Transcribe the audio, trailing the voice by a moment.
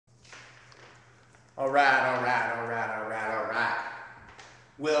All right, all right, all right, all right, all right.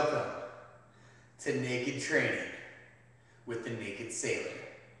 Welcome to Naked Training with the Naked Sailor.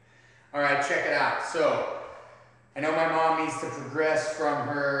 All right, check it out. So, I know my mom needs to progress from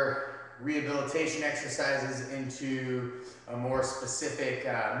her rehabilitation exercises into a more specific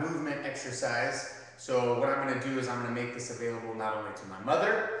movement exercise. So what I'm going to do is I'm going to make this available not only to my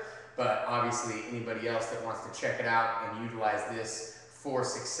mother, but obviously anybody else that wants to check it out and utilize this for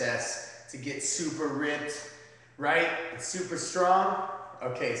success to get super ripped, right? And super strong.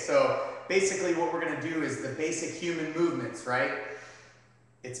 Okay, so basically what we're going to do is the basic human movements, right?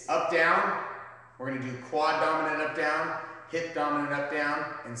 It's up, down. We're going to do quad dominant up, down, hip dominant up, down,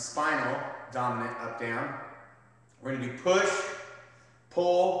 and spinal dominant up, down. We're going to do push,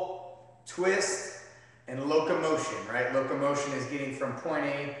 pull, twist, and locomotion, right? Locomotion is getting from point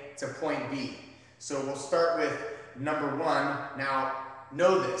A to point B. So we'll start with number one. Now,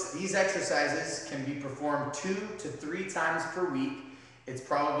 know this. These exercises can be performed 2 to 3 times per week. It's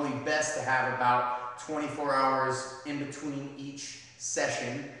probably best to have about 24 hours in between each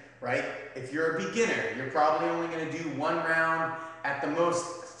session, right? If you're a beginner, you're probably only going to do 1 round, at the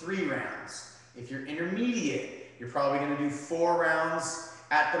most 3 rounds. If you're intermediate, you're probably going to do 4 rounds,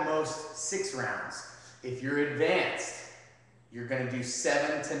 at the most 6 rounds. If you're advanced, you're going to do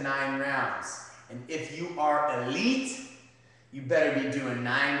 7 to 9 rounds. And if you are elite, you better be doing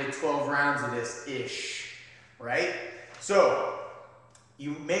 9 to 12 rounds of this-ish, right? So,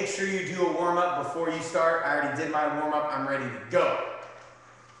 you make sure you do a warm-up before you start. I already did my warm-up. I'm ready to go.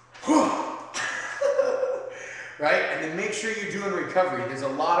 Right? And then make sure you're doing recovery. There's a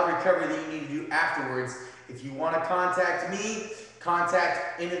lot of recovery that you need to do afterwards. If you want to contact me,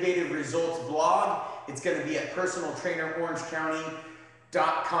 contact Innovative Results Blog. It's going to be at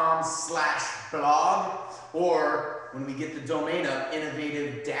personaltrainerorangecounty.com/blog, or when we get the domain up,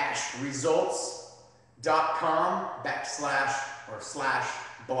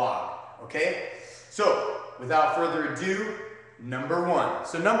 innovative-results.com/blog. Okay? So, without further ado, number one.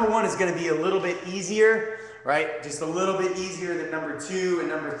 So number one is going to be a little bit easier, right? Just a little bit easier than number 2, and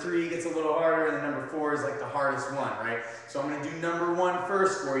number 3 gets a little harder, and then number 4 is like the hardest one, right? So I'm going to do number 1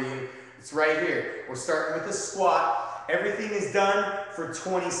 first for you. It's right here. We're starting with the squat. Everything is done for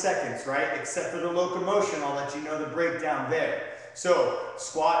 20 seconds, right? Except for the locomotion. I'll let you know the breakdown there. So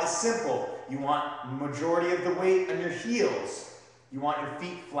squat is simple. You want majority of the weight on your heels. You want your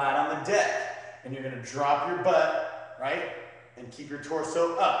feet flat on the deck, and you're going to drop your butt, right? And keep your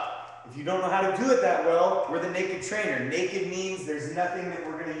torso up. If you don't know how to do it that well, we're the naked trainer. Naked means there's nothing that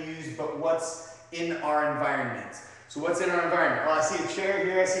we're going to use but what's in our environment. So what's in our environment? Well, I see a chair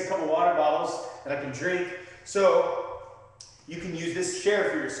here. I see a couple water bottles that I can drink. So you can use this chair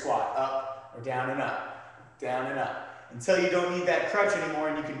for your squat, up or down and up, down and up, until you don't need that crutch anymore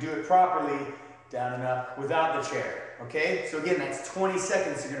and you can do it properly, down and up, without the chair. Okay? So again, that's 20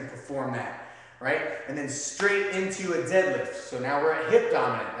 seconds you're going to perform that. Right? And then straight into a deadlift. So now we're at hip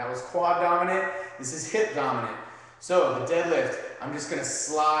dominant. That was quad dominant. This is hip dominant. So the deadlift, I'm just going to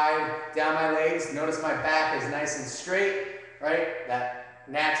slide down my legs. Notice my back is nice and straight, right? That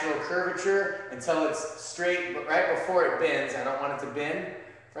natural curvature until it's straight, but right before it bends. I don't want it to bend,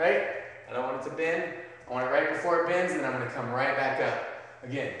 right? I don't want it to bend. I want it right before it bends, and I'm going to come right back up.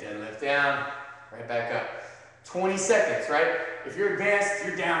 Again, deadlift down, right back up. 20 seconds, right? If you're advanced,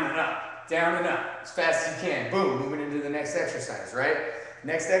 you're down and up. Down and up, as fast as you can. Boom, moving into the next exercise, right?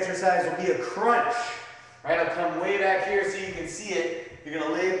 Next exercise will be a crunch, right? I'll come way back here so you can see it. You're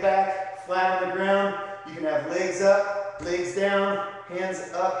gonna lay it back, flat on the ground. You can have legs up, legs down,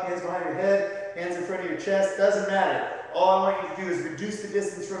 hands up, hands behind your head, hands in front of your chest, doesn't matter. All I want you to do is reduce the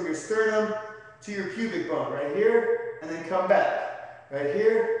distance from your sternum to your pubic bone, right here, and then come back. Right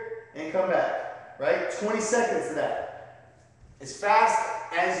here, and come back, right? 20 seconds of that. As fast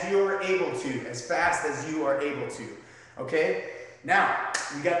as you are able to, as fast as you are able to, okay? Now,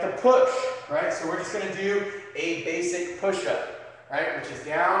 we got the push, right? So we're just gonna do a basic push-up, right? Which is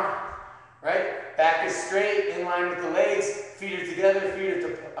down, right? Back is straight, in line with the legs, feet are together, feet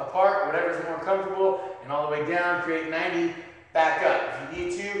are apart, whatever's more comfortable, and all the way down, create 90, back up. If you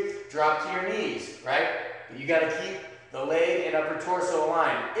need to, drop to your knees, right? But you gotta keep the leg and upper torso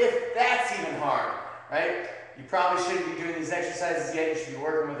aligned, if that's even hard, right? You probably shouldn't be doing these exercises yet. You should be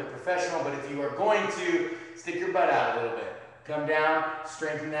working with a professional, but if you are going to, stick your butt out a little bit. Come down,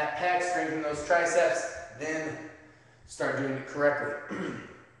 strengthen that pec, strengthen those triceps, then start doing it correctly.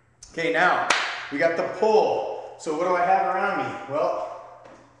 Okay, now, we got the pull. So what do I have around me? Well,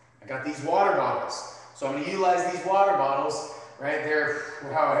 I got these water bottles. So I'm going to utilize these water bottles, right?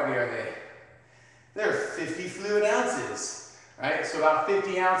 How heavy are they? They're 50 fluid ounces. right? So about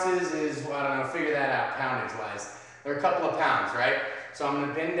 50 ounces is, well, I don't know, figure that out poundage wise. They're a couple of pounds, right? So I'm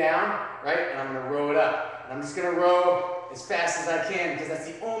gonna bend down, right? And I'm gonna row it up. And I'm just gonna row as fast as I can because that's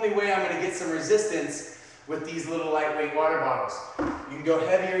the only way I'm gonna get some resistance with these little lightweight water bottles. You can go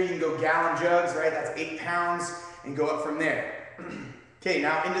heavier, you can go gallon jugs, right? That's 8 pounds and go up from there. Okay,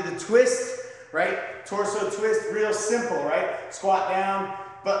 now into the twist, right? Torso twist, real simple, right? Squat down,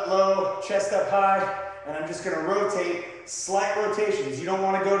 butt low, chest up high, and I'm just gonna rotate, slight rotations. You don't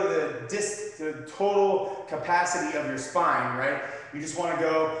wanna go to the total capacity of your spine, right? You just wanna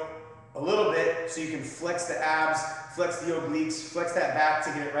go a little bit so you can flex the abs, flex the obliques, flex that back to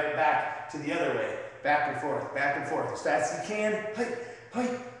get it right back to the other way. Back and forth, as fast as you can. Height,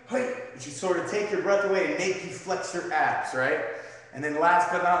 height, height. You should sort of take your breath away and make you flex your abs, right? And then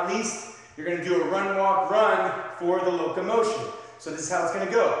last but not least, you're gonna do a run, walk, run for the locomotion. So this is how it's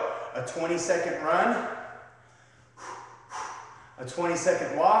gonna go. A 20-second run, a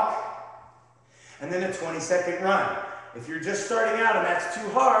 20-second walk, and then a 20-second run. If you're just starting out and that's too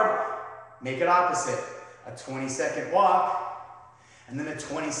hard, make it opposite. A 20-second walk, and then a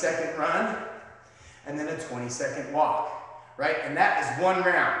 20-second run, and then a 20-second walk, right? And that is one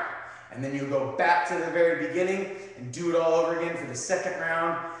round. And then you go back to the very beginning and do it all over again for the second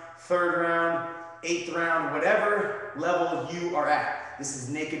round, third round, 8th round, whatever level you are at. This is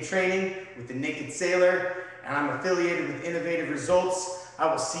Naked Training with the Naked Sailor, and I'm affiliated with Innovative Results. I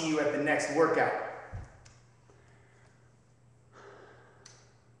will see you at the next workout.